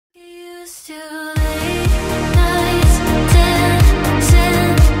Too late, nights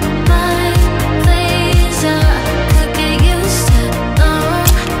dancing, my place. I could get used to long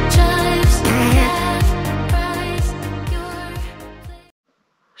drives, cab rides, your place.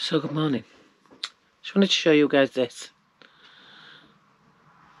 So good morning. Just wanted to show you guys this.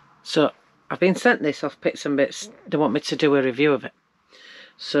 So I've been sent this off Bits and Bits. They want me to do a review of it.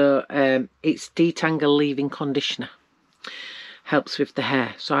 So it's Detangle leave-in conditioner. Helps with the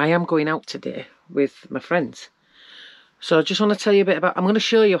hair. So I am going out today with my friends. So I just want to tell you a bit about, I'm going to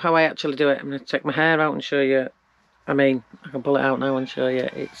show you how I actually do it. I'm going to take my hair out and show you. I mean, I can pull it out now and show you.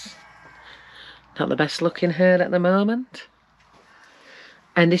 It's not the best looking hair at the moment.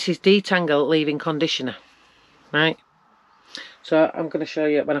 And this is Detangle leave-in conditioner. Right? So I'm going to show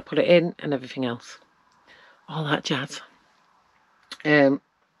you when I put it in and everything else. All that jazz. And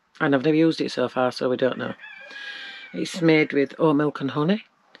I've never used it so far, so we don't know. It's made with oat milk and honey,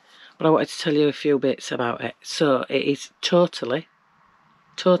 but I wanted to tell you a few bits about it. So it is totally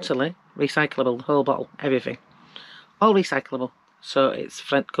recyclable, the whole bottle, everything. All recyclable, so it's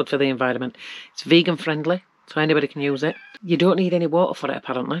good for the environment. It's vegan friendly, so anybody can use it. You don't need any water for it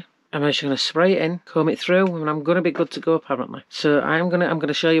apparently. I'm just going to spray it in, comb it through, and I'm going to be good to go apparently. So I'm going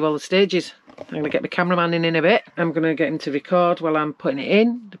to show you all the stages. I'm going to get my cameraman in a bit. I'm going to get him to record while I'm putting it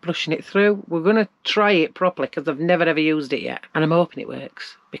in, brushing it through. We're going to try it properly because I've never ever used it yet. And I'm hoping it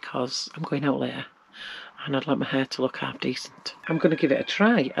works because I'm going out later and I'd like my hair to look half decent. I'm going to give it a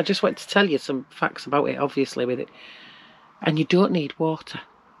try. I just wanted to tell you some facts about it, obviously, with it. And you don't need water.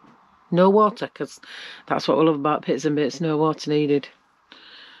 No water, because that's what we love about Bits and Bits, no water needed.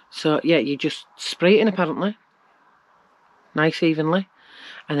 So yeah, you just spray it in apparently, nice evenly,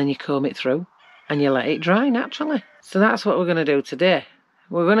 and then you comb it through and you let it dry naturally. So that's what we're going to do today.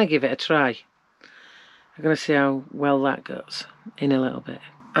 We're going to give it a try. We're going to see how well that goes in a little bit.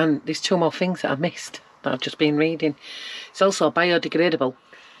 And there's two more things that I missed that I've just been reading. It's also biodegradable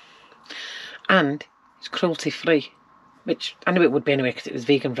and it's cruelty free, which I knew it would be anyway because it was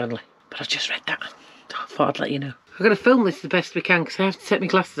vegan friendly, but I've just read that. So I thought I'd let you know. I'm going to film this the best we can because I have to take my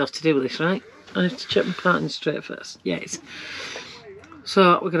glasses off to do this, right? I have to check my pattern straight first. Yes.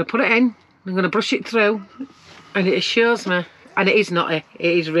 So we're going to put it in. I'm going to brush it through. And it assures me, and it is knotty.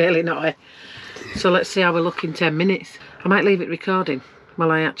 It is really knotty. So let's see how we look in 10 minutes. I might leave it recording while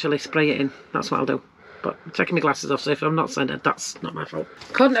I actually spray it in. That's what I'll do. But I'm taking my glasses off, so if I'm not centred, that's not my fault.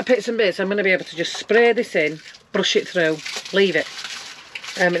 According to Bits and Bits, I'm going to be able to just spray this in, brush it through, leave it.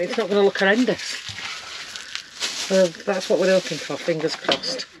 And it's not going to look horrendous. So that's what we're hoping for, fingers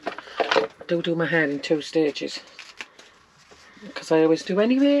crossed. I do my hair in 2 stages. Because I always do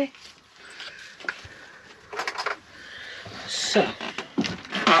anyway. So.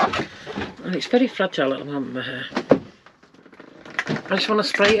 And it's very fragile at the moment, my hair. I just want to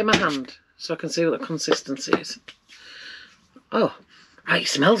spray it in my hand so I can see what the consistency is. Oh, it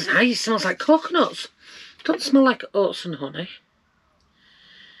smells nice. It smells like coconuts. It doesn't smell like oats and honey.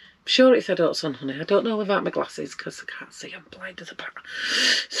 I'm sure it said oats and honey. I don't know without my glasses because I can't see. I'm blind as a bat.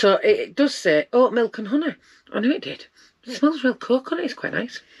 So it does say oat milk and honey. I knew it did. It smells real coconut. It's quite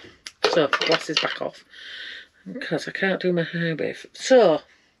nice. So glasses back off because I can't do my hair with. So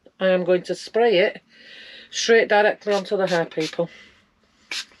I am going to spray it straight directly onto the hair, people.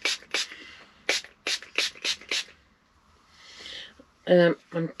 I'm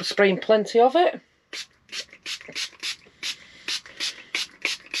spraying plenty of it.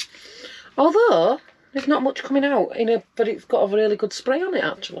 Although, there's not much coming out, but it's got a really good spray on it,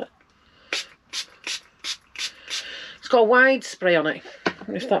 actually. It's got a wide spray on it,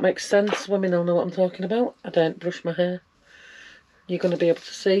 if that makes sense. Women will know what I'm talking about. I don't brush my hair. You're going to be able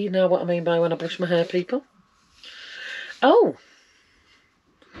to see, you know what I mean by when I brush my hair, people. Oh!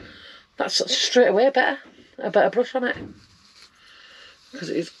 That's straight away better. A better brush on it. Because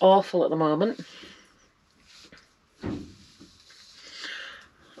it is awful at the moment.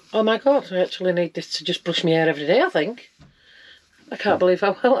 Oh my god, I actually need this to just brush my hair every day, I think. I can't believe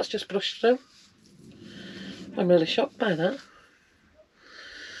how well that's just brushed through. I'm really shocked by that.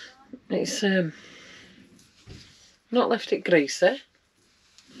 It's not left it greasy.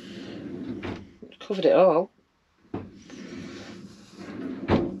 Covered it all.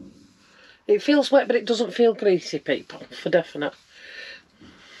 It feels wet, but it doesn't feel greasy, people, for definite.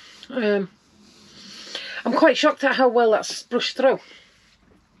 I'm quite shocked at how well that's brushed through.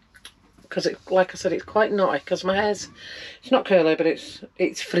 Because, like I said, it's quite knotty. Because my hair's, it's not curly, but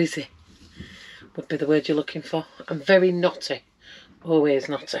it's frizzy. Would be the word you're looking for. And very knotty. Always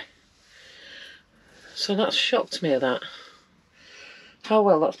knotty. So that's shocked me, that. How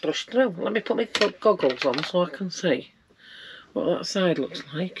well that's brushed through. Let me put my goggles on so I can see what that side looks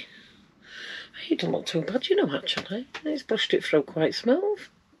like. It doesn't look too bad, you know, actually. It's brushed it through quite smooth.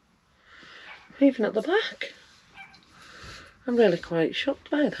 Even at the back. I'm really quite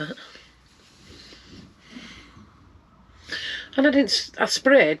shocked by that. And I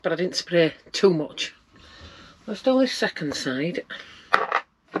sprayed, but I didn't spray too much. Let's do this second side.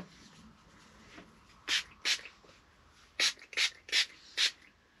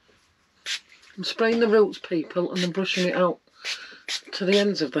 I'm spraying the roots, people, and then brushing it out to the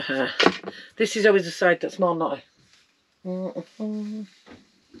ends of the hair. This is always the side that's more knotty. Oh,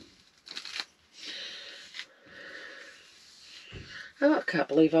 I can't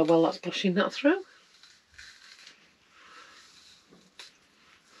believe how well that's brushing that through.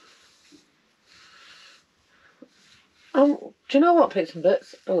 Oh, do you know what, bits and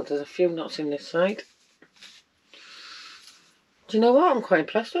bits? Oh, there's a few knots in this side. Do you know what? I'm quite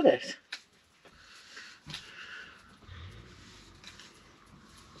impressed with this.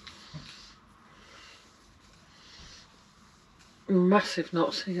 Massive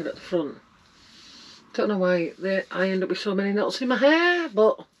knots here at the front. Don't know why I end up with so many knots in my hair,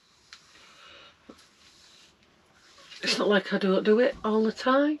 but it's not like I don't do it all the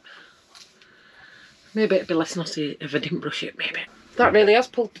time. Maybe it'd be less knotty if I didn't brush it, maybe. That really has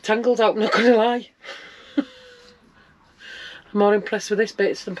pulled the tangles out, I'm not going to lie. I'm more impressed with this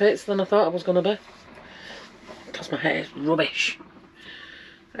bits and bits than I thought I was going to be. Because my hair is rubbish.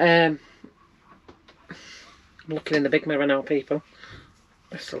 I'm looking in the big mirror now, people.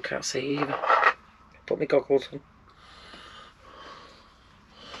 I still can't see either. Put my goggles on.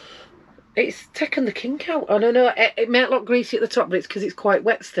 It's taken the kink out. I don't know, it might look greasy at the top, but it's because it's quite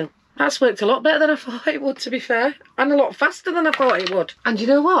wet still. That's worked a lot better than I thought it would, to be fair. And a lot faster than I thought it would. And you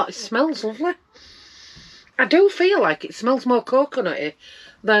know what? It smells lovely. I do feel like it smells more coconutty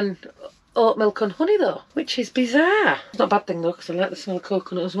than oat milk and honey though, which is bizarre. It's not a bad thing though, because I like the smell of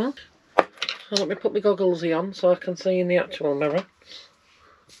coconut as well. So let me put my goggles on so I can see in the actual mirror.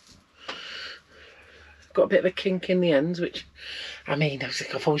 Got a bit of a kink in the ends, which, I mean,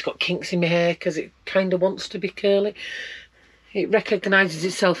 I've always got kinks in my hair because it kind of wants to be curly. It recognises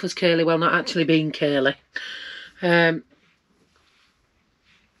itself as curly while not actually being curly. Do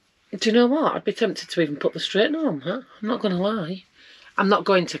you know what? I'd be tempted to even put the straightener on, huh? I'm not going to lie. I'm not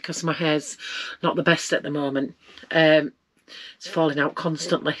going to because my hair's not the best at the moment. It's falling out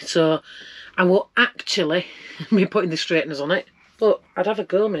constantly. So I will actually be putting the straighteners on it. But I'd have a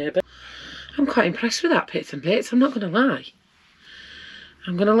go maybe. I'm quite impressed with that, bits and bits. I'm not going to lie.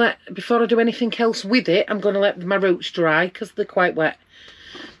 I'm going to let, before I do anything else with it, I'm going to let my roots dry because they're quite wet.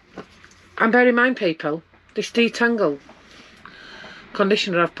 And bear in mind, people, this detangle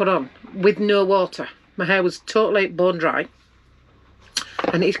conditioner I've put on with no water. My hair was totally bone dry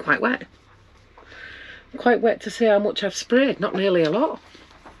and it is quite wet. Quite wet to see how much I've sprayed, not really a lot.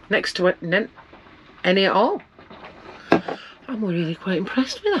 Next to it, any at all. I'm really quite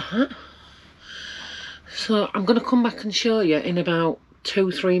impressed with that. So I'm going to come back and show you in about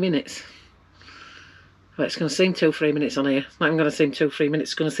 2-3 minutes. Well, it's going to seem 2-3 minutes on here. It's not even going to seem 2-3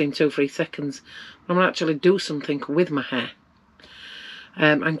 minutes, it's going to seem 2-3 seconds. I'm going to actually do something with my hair.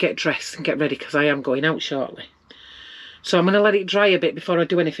 And get dressed and get ready because I am going out shortly. So I'm going to let it dry a bit before I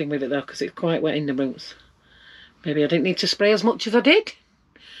do anything with it though, because it's quite wet in the roots. Maybe I didn't need to spray as much as I did.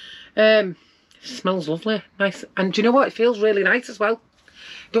 It smells lovely, nice. And do you know what? It feels really nice as well.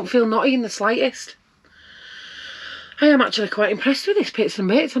 Don't feel knotty in the slightest. I am actually quite impressed with this, bits and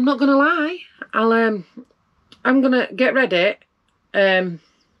bits. I'm not going to lie. I'm going to get ready. I'm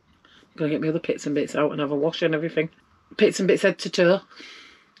going to get my other bits and bits out and have a wash and everything. Bits and bits head to toe.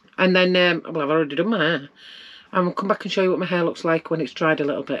 And then, well, I've already done my hair. I'll come back and show you what my hair looks like when it's dried a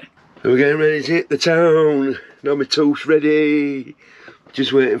little bit. We're getting ready to hit the town. Now my toast ready.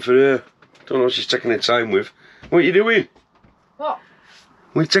 Just waiting for her. Don't know what she's taking her time with. What are you doing? What?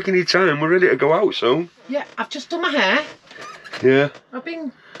 We're taking your time. We're ready to go out soon. Yeah, I've just done my hair. Yeah.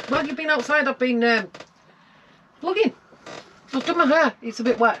 While you've been outside, I've been plugging. I've done my hair. It's a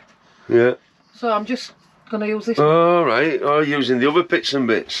bit wet. Yeah. So I'm just going to use this. All right. Oh, using the other bits and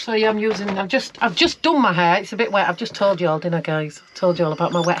bits. So yeah, I've just done my hair. It's a bit wet. I've just told you all, didn't I, guys? I told you all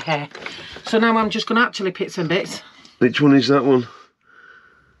about my wet hair. So now I'm just going to actually bits and bits. Which one is that one?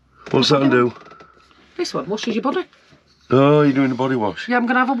 What's that do? This one washes your body. Oh, you're doing a body wash? Yeah, I'm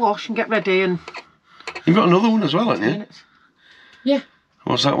going to have a wash and get ready and... You've got another one as well, haven't you? Minutes. Yeah.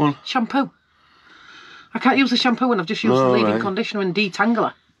 What's that one? Shampoo. I can't use the shampoo when I've just used the leave-in conditioner and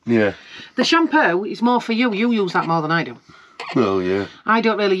detangler. Yeah. The shampoo is more for you. You use that more than I do. Oh, yeah. I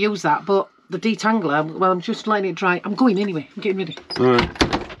don't really use that, but the detangler, well, I'm just letting it dry. I'm going anyway. I'm getting ready. All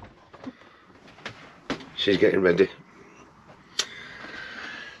right. She's getting ready.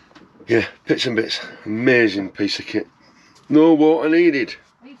 Yeah, bits and bits. Amazing piece of kit. No water needed.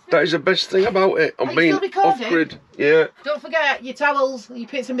 That is the best thing about it. I'm being off-grid. Yeah. Don't forget your towels, your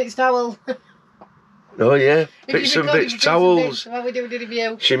bits and bits towel. Oh yeah, bits and bits towels. While we're doing the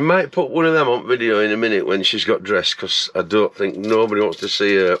review. She might put one of them on video in a minute when she's got dressed, because I don't think nobody wants to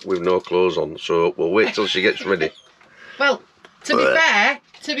see her with no clothes on. So we'll wait till she gets ready. Well, to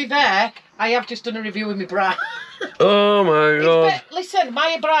be fair, I have just done a review with my bra. Oh my god. Listen,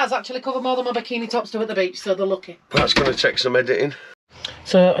 my bras actually cover more than my bikini tops do at the beach, so they're lucky. That's going to take some editing.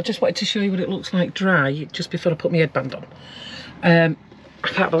 So I just wanted to show you what it looks like dry just before I put my headband on. I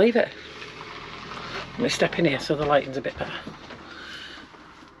can't believe it. Let me step in here so the lighting's a bit better.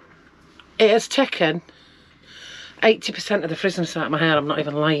 It has taken 80% of the frizziness out of my hair, I'm not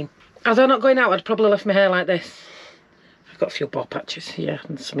even lying. Although not going out, I'd probably left my hair like this. I've got a few bald patches here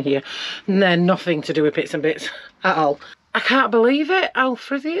and some here. And they're nothing to do with bits and bits at all. I can't believe it, how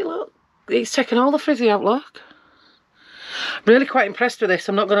frizzy it looks. It's taken all the frizzy out, look. Really quite impressed with this,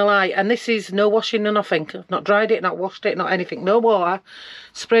 I'm not going to lie. And this is no washing, no nothing. I've not dried it, not washed it, not anything. No water.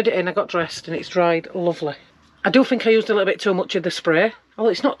 Sprayed it in, I got dressed and it's dried lovely. I do think I used a little bit too much of the spray. Oh,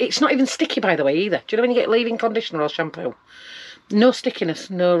 it's not even sticky, by the way, either. Do you know when you get leave-in conditioner or shampoo? No stickiness,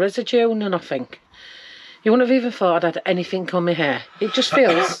 no residue, no nothing. You wouldn't have even thought I'd had anything on my hair. It just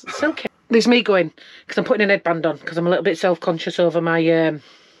feels silky. There's me going, because I'm putting an headband on, because I'm a little bit self-conscious over my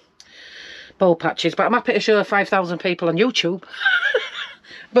bald patches, but I'm happy to show 5,000 people on YouTube.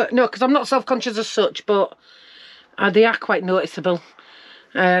 But no, because I'm not self-conscious as such, but they are quite noticeable.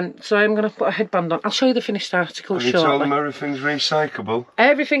 So I'm going to put a headband on. I'll show you the finished article shortly. Have you told them everything's recyclable?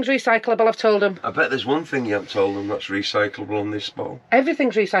 Everything's recyclable, I've told them. I bet there's one thing you haven't told them that's recyclable on this bottle.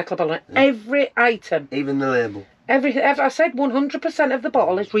 Everything's recyclable on it. Yeah. Every item. Even the label? Everything. I said 100% of the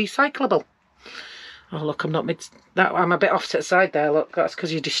bottle is recyclable. Oh look, I'm a bit off to the side there, look. That's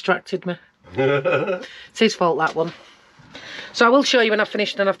because you distracted me. It's his fault, that one. So I will show you when I've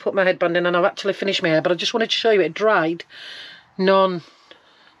finished and I've put my headband in and I've actually finished my hair, but I just wanted to show you it dried, non-greasy.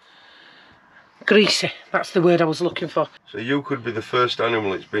 That's the word I was looking for. So you could be the first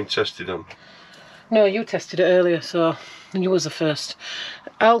animal it's been tested on. No, you tested it earlier, so you was the first.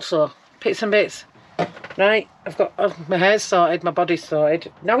 Also, bits and bits. Right, I've got my hair's sorted, my body's sorted.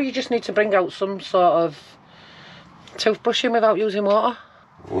 Now you just need to bring out some sort of toothbrushing without using water.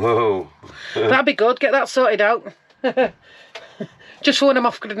 Whoa. That'd be good, get that sorted out. Just phone them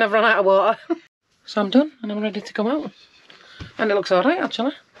off because I've never run out of water. So I'm done and I'm ready to come out. And it looks alright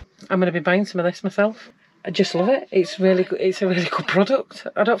actually. I'm going to be buying some of this myself. I just love it. It's really good. It's a really good product.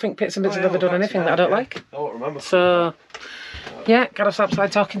 I don't think Bits and Bits have ever done anything that I don't like. I don't remember. So, yeah, got us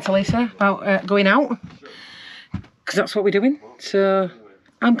outside talking to Lisa about going out. Because that's what we're doing. So,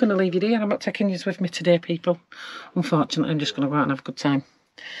 I'm going to leave you here. I'm not taking you with me today, people. Unfortunately, I'm just going to go out and have a good time.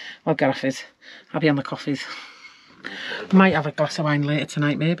 Well, Gareth is. I'll be on the coffees. Might have a glass of wine later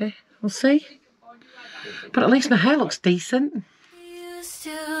tonight, maybe. We'll see. But at least my hair looks decent. Used to